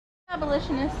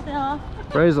abolitionist now.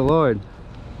 Praise the Lord.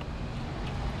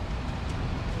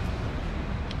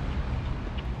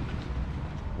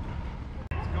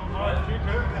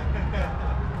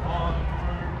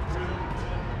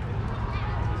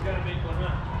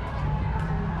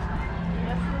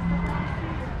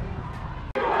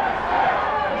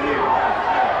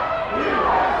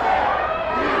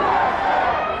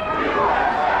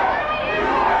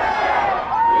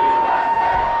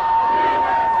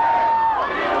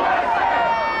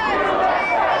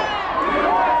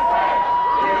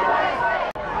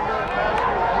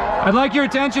 I'd like your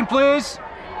attention, please.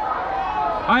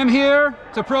 I am here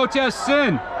to protest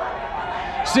sin.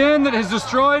 Sin that has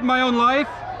destroyed my own life.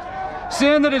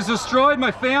 Sin that has destroyed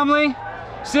my family.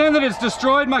 Sin that has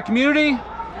destroyed my community,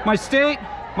 my state,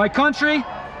 my country,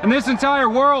 and this entire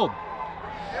world.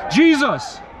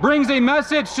 Jesus brings a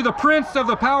message to the prince of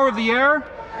the power of the air,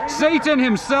 Satan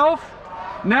himself.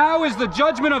 Now is the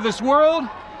judgment of this world.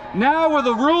 Now will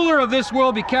the ruler of this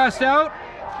world be cast out.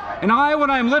 And I, when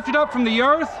I am lifted up from the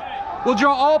earth, will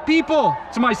draw all people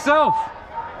to myself.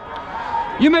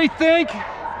 You may think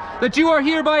that you are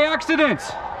here by accident,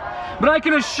 but I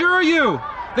can assure you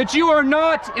that you are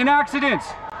not an accident.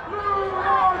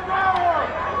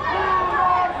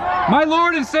 My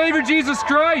Lord and Savior Jesus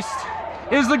Christ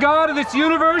is the God of this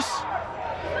universe.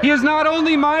 He is not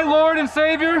only my Lord and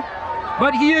Savior,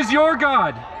 but He is your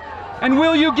God. And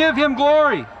will you give Him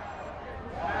glory?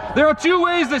 There are two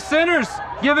ways that sinners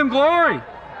give Him glory.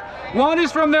 One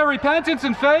is from their repentance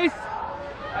and faith.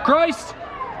 Christ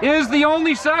is the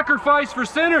only sacrifice for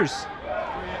sinners.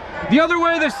 The other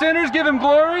way that sinners give Him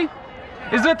glory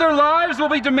is that their lives will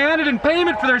be demanded in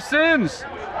payment for their sins.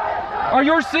 Are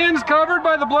your sins covered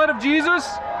by the blood of Jesus?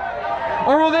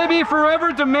 Or will they be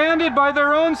forever demanded by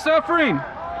their own suffering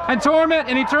and torment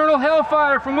and eternal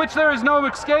hellfire from which there is no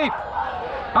escape?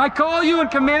 I call you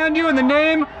and command you in the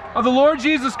name of the Lord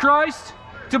Jesus Christ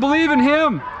to believe in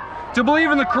Him, to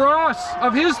believe in the cross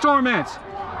of His torment,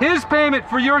 His payment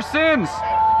for your sins.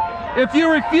 If you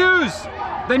refuse,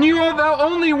 then you have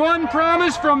only one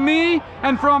promise from me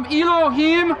and from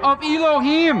Elohim of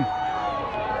Elohim.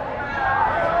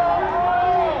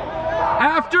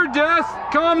 After death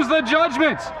comes the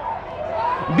judgment.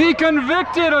 Be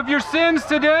convicted of your sins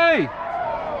today.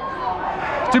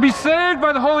 To be saved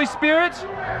by the Holy Spirit,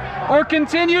 or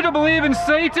continue to believe in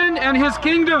Satan and his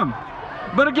kingdom.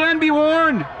 But again, be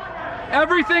warned.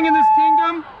 Everything in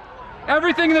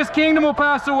this kingdom will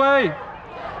pass away.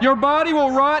 Your body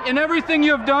will rot, and everything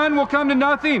you have done will come to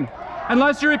nothing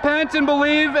unless you repent and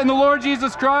believe in the Lord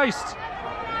Jesus Christ.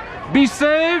 Be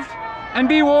saved and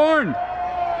be warned.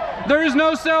 There is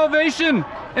no salvation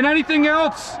in anything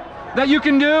else that you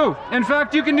can do. In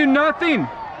fact, you can do nothing.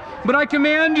 But I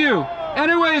command you,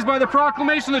 anyways, by the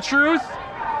proclamation of the truth,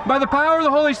 by the power of the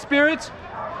Holy Spirit,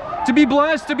 to be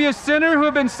blessed, to be a sinner who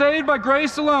have been saved by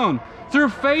grace alone, through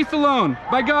faith alone,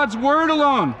 by God's word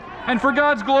alone, and for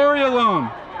God's glory alone.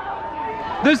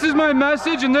 This is my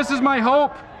message and this is my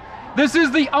hope. This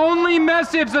is the only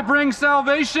message that brings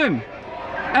salvation.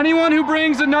 Anyone who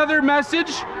brings another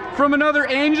message from another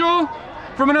angel,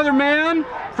 from another man,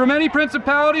 from any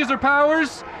principalities or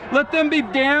powers, let them be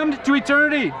damned to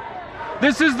eternity.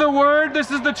 This is the word, this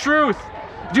is the truth.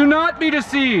 Do not be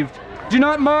deceived. Do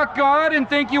not mock God and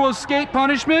think you will escape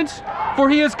punishment, for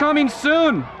He is coming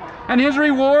soon. And His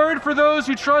reward for those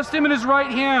who trust Him in His right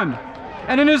hand.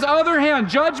 And in His other hand,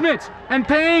 judgment and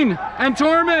pain and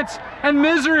torment and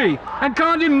misery and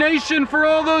condemnation for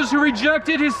all those who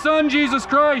rejected His Son, Jesus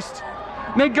Christ.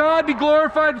 May God be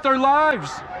glorified with our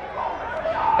lives.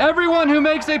 Everyone who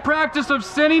makes a practice of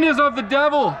sinning is of the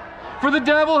devil, for the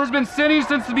devil has been sinning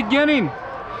since the beginning.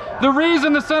 The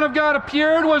reason the Son of God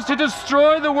appeared was to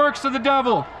destroy the works of the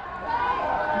devil.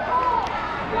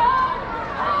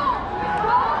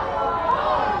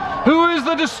 Who is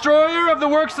the destroyer of the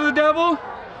works of the devil?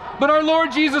 But our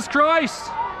Lord Jesus Christ.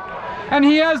 And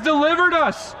He has delivered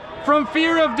us from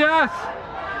fear of death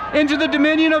into the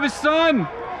dominion of His Son,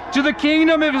 to the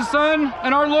kingdom of His Son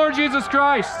and our Lord Jesus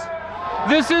Christ.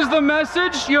 This is the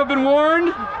message. You have been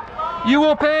warned. You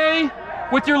will pay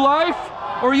with your life,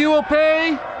 or you will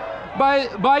pay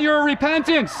by your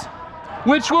repentance.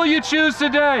 Which will you choose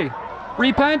today?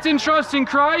 Repent and trust in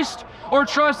Christ, or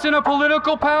trust in a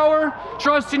political power,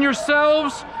 trust in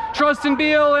yourselves, trust in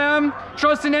BLM,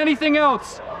 trust in anything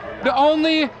else? The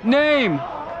only name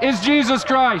is Jesus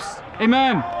Christ.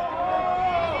 Amen.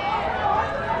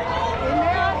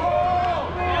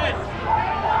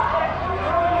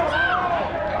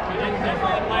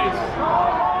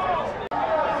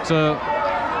 So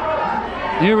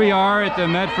here we are at the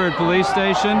Medford police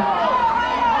station.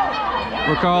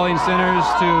 We're calling sinners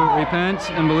to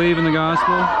repent and believe in the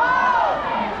gospel.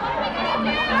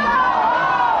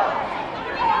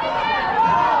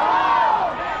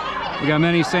 We got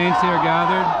many saints here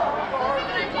gathered.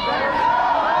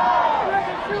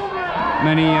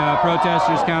 Many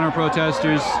protesters,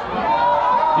 counter-protesters.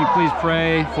 You please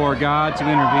pray for God to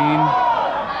intervene,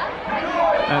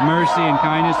 that mercy and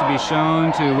kindness to be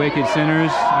shown to wicked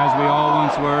sinners, as we all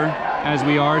once were, as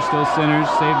we are still sinners,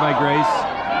 saved by grace.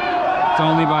 It's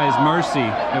only by His mercy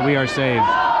that we are saved.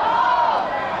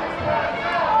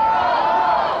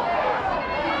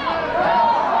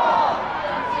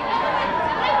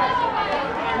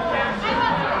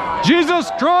 Jesus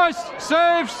Christ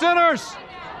saves sinners.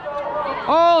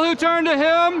 All who turn to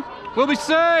Him will be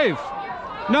saved.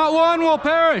 Not one will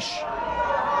perish.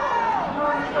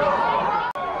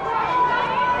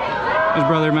 There's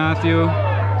Brother Matthew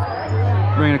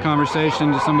bringing a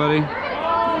conversation to somebody.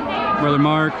 Brother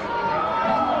Mark.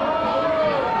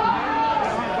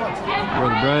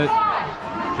 Brother Brett.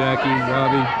 Jackie.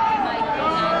 Robbie.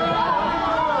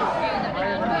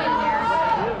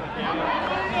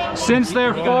 Since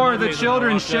therefore the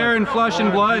children share in flesh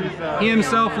and blood, He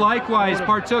Himself likewise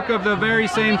partook of the very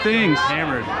same things,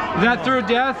 that through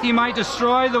death He might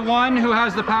destroy the one who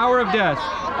has the power of death,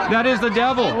 that is the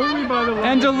devil,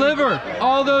 and deliver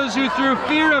all those who through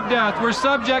fear of death were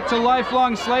subject to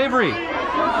lifelong slavery.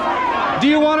 Do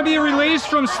you want to be released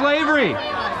from slavery?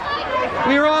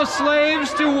 We are all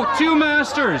slaves to two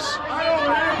masters.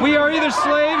 We are either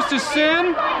slaves to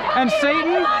sin and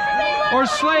Satan, or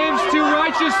slaves to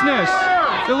righteousness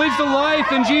that leads to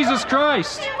life in Jesus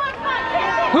Christ.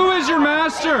 Who is your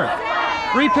master?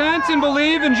 Repent and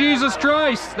believe in Jesus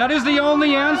Christ. That is the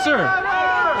only answer.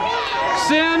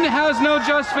 Sin has no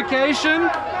justification.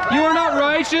 You are not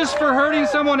righteous for hurting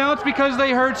someone else because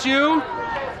they hurt you.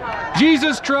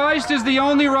 Jesus Christ is the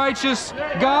only righteous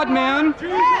God-man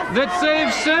that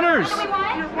saves sinners.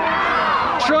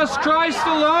 Trust Christ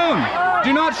alone.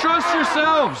 Do not trust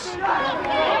yourselves.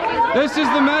 This is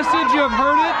the message. You have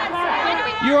heard it.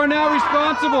 You are now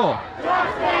responsible.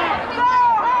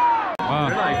 Wow.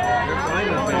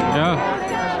 Yeah.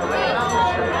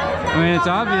 I mean, it's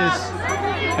obvious.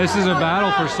 This is a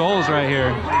battle for souls right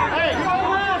here.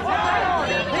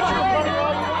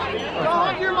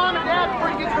 Your mom and dad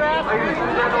before you get your ass.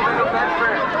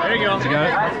 There you go. You got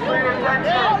it?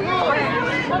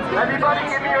 Everybody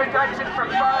give me your attention for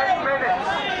 5 minutes.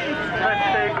 Let's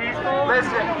stay peaceful.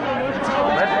 Listen.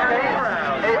 Let's stay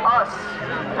us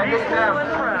and them.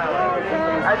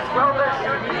 As well there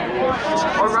should be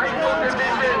a rightful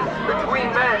division between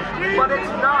men. But it's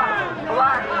not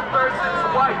black versus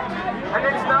white. And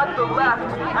it's not the left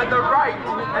and the right.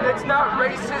 And it's not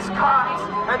racist cops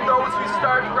and those who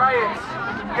start riots.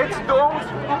 It's those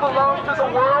who belong to the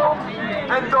world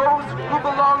and those who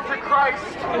belong to Christ.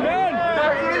 Amen.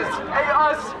 There is a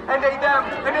us and a them,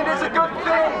 and it is a good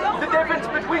thing. The difference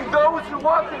between those who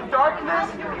walk in darkness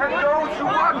and those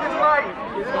who walk in light.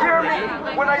 Hear me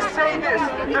when I say this.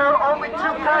 There are only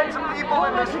two kinds of people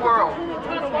in this world.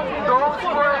 Those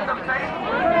who are in the faith,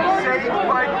 saved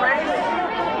by grace,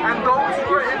 and those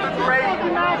who are in the grave,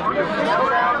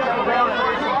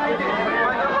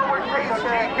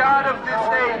 God of this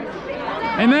age.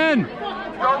 Amen.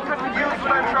 Don't confuse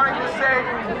what I'm trying to say,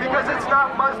 because it's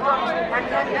not Muslims and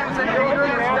Hindus and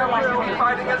atheists that we should be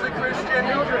fighting as a Christian.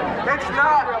 It's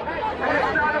not. And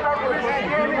it's not about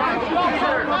Christianity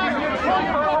either.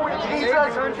 Following Jesus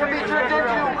can be turned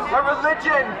into a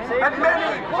religion, and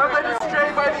many are led astray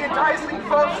by the enticing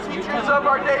false teachers of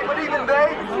our day. But even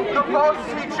they, the false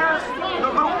teachers,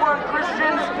 the lukewarm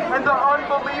Christians, and the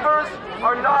unbelievers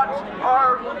are not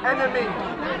our enemy,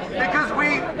 because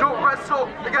we don't wrestle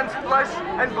against flesh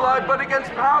and blood, but against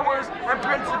powers and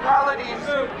principalities.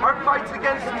 Our fight's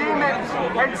against demons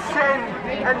and sin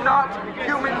and not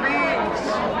human beings.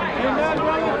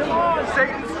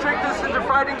 Satan's tricked us into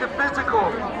fighting the physical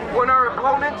when our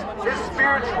opponent is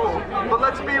spiritual. But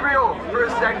let's be real for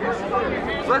a second.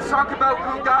 Let's talk about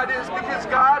who God is, because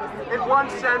God, in one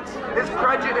sense, is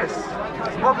prejudice.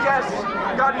 Well, yes,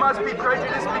 God must be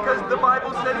prejudiced because the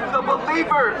Bible says the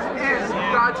believer is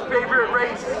God's favorite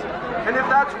race. And if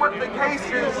that's what the case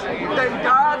is, then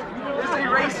God is a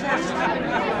racist.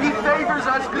 He favors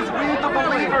us because we, the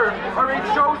believer, are a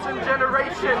chosen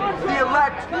generation, the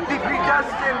elect, the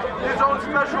predestined, His own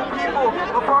special people,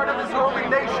 a part of His holy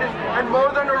nation. And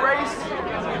more than a race,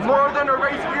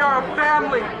 we are a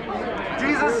family.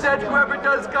 Jesus said whoever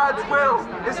does God's will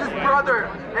is his brother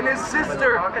and his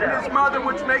sister and his mother,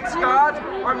 which makes God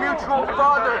our mutual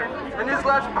Father. And his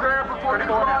last prayer before the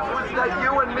cross was that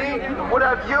you and me would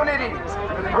have unity,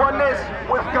 oneness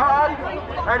with God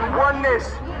and oneness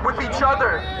with each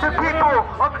other. To people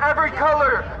of every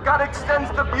color, God extends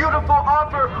the beautiful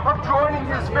offer of joining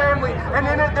his family, and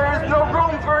in it there is no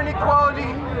room for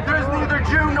inequality. There is neither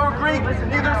Jew nor Greek,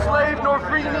 neither slave nor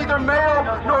free, neither male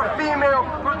nor female,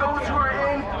 for those who are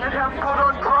in and have put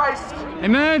on Christ.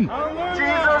 Amen.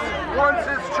 Jesus wants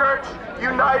his church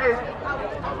united,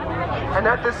 and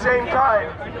at the same time,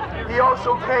 he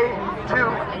also came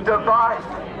to divide,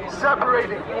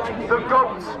 separating the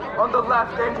goats on the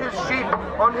left and his sheep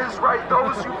on his right,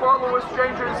 those who follow a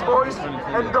stranger's voice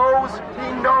and those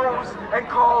he knows and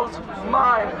calls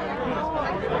mine.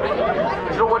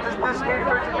 So what does this mean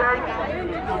for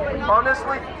today?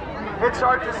 Honestly, it's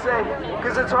hard to say,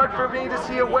 because it's hard for me to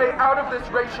see a way out of this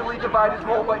racially divided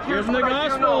hole, but here's what I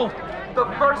do know. The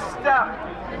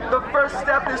first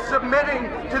step is submitting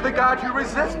to the God who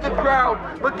resists the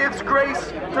proud but gives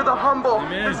grace to the humble.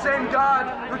 Amen. The same God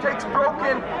who takes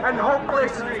broken and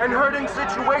hopeless and hurting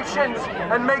situations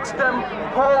and makes them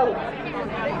whole.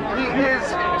 He is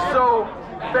so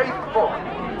faithful.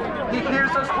 He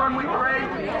hears us when we pray,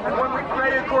 and when we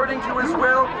pray according to his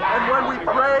will, and when we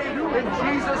pray in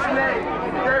Jesus' name.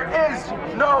 There is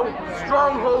no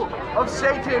stronghold of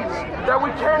Satan's that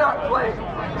we cannot play.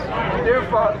 Dear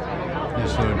Father,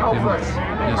 yes, Lord. help us.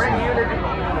 Yes, Bring Lord. unity,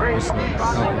 bring Yes, Lord. peace.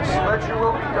 Help us. Let your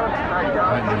will be done tonight,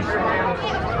 God. Right, Put Lord. your hands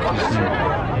on Yes, this Lord. man.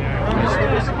 Yes, Pray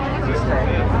this in Jesus'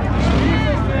 name.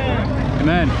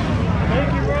 Amen.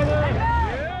 Thank you.